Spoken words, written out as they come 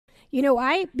You know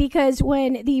why? Because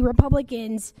when the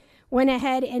Republicans went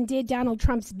ahead and did Donald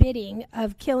Trump's bidding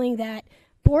of killing that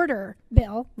border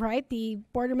bill, right, the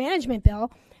border management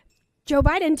bill, Joe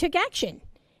Biden took action.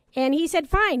 And he said,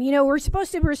 fine, you know, we're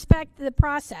supposed to respect the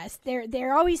process.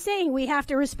 They're always saying we have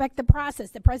to respect the process.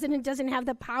 The president doesn't have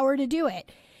the power to do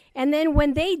it. And then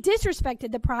when they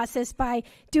disrespected the process by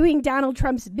doing Donald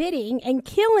Trump's bidding and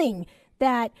killing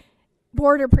that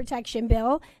border protection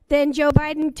bill, then Joe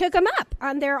Biden took them up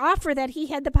on their offer that he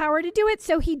had the power to do it,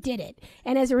 so he did it.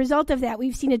 And as a result of that,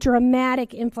 we've seen a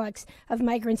dramatic influx of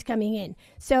migrants coming in.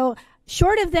 So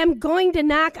short of them going to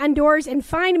knock on doors and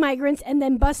find migrants and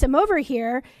then bus them over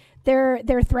here, their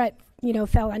threat, you know,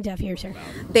 fell on deaf ears here.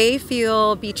 They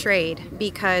feel betrayed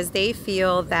because they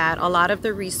feel that a lot of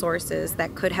the resources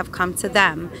that could have come to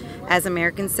them as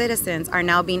American citizens are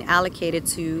now being allocated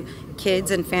to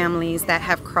kids and families that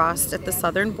have crossed at the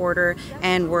southern border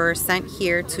and were sent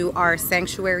here to our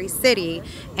sanctuary city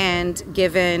and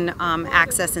given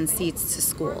access and seats to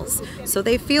schools. So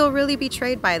they feel really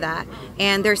betrayed by that,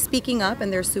 and they're speaking up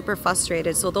and they're super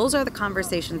frustrated. So those are the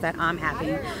conversations that I'm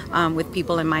having with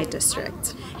people in my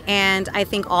district. And I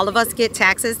think all of us get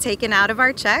taxes taken out of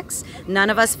our checks. None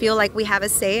of us feel like we have a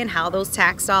say in how those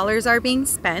tax dollars are being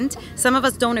spent. Some of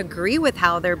us don't agree with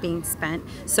how they're being spent.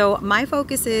 So my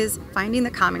focus is finding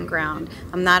the common ground.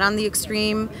 I'm not on the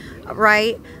extreme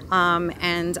right,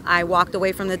 and I walked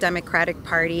away from the Democratic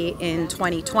Party in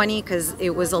 2020 because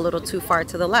it was a little too far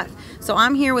to the left. So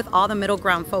I'm here with all the middle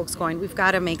ground folks going, we've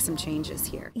got to make some changes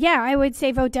here. Yeah, I would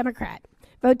say vote Democrat.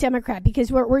 Vote Democrat,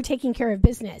 because we're taking care of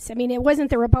business. I mean, it wasn't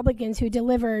the Republicans who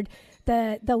delivered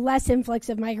the less influx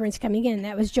of migrants coming in.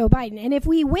 That was Joe Biden. And if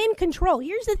we win control,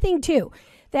 here's the thing, too,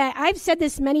 that I've said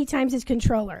this many times as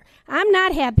controller. I'm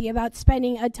not happy about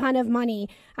spending a ton of money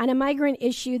on a migrant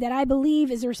issue that I believe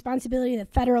is a responsibility of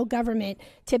the federal government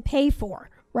to pay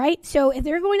for. Right? So if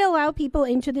they're going to allow people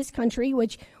into this country,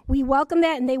 which we welcome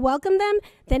that and they welcome them,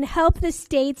 then help the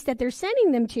states that they're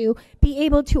sending them to be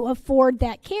able to afford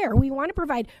that care. We want to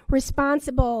provide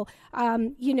responsible,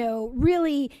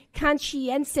 really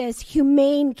conscientious,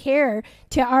 humane care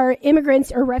to our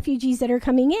immigrants or refugees that are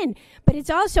coming in. But it's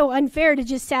also unfair to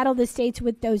just saddle the states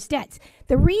with those debts.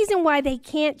 The reason why they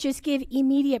can't just give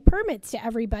immediate permits to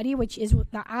everybody, which is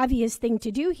the obvious thing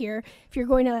to do here, if you're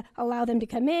going to allow them to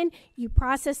come in, you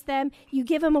process them, you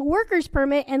give them a worker's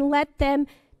permit and let them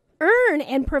earn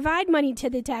and provide money to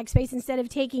the tax base instead of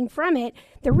taking from it.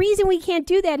 The reason we can't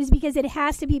do that is because it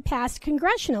has to be passed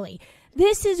congressionally.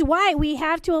 This is why we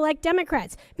have to elect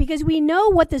Democrats, because we know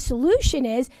what the solution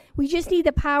is. We just need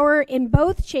the power in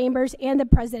both chambers and the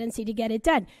presidency to get it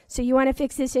done. So you want to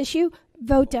fix this issue?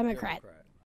 Vote Democrat.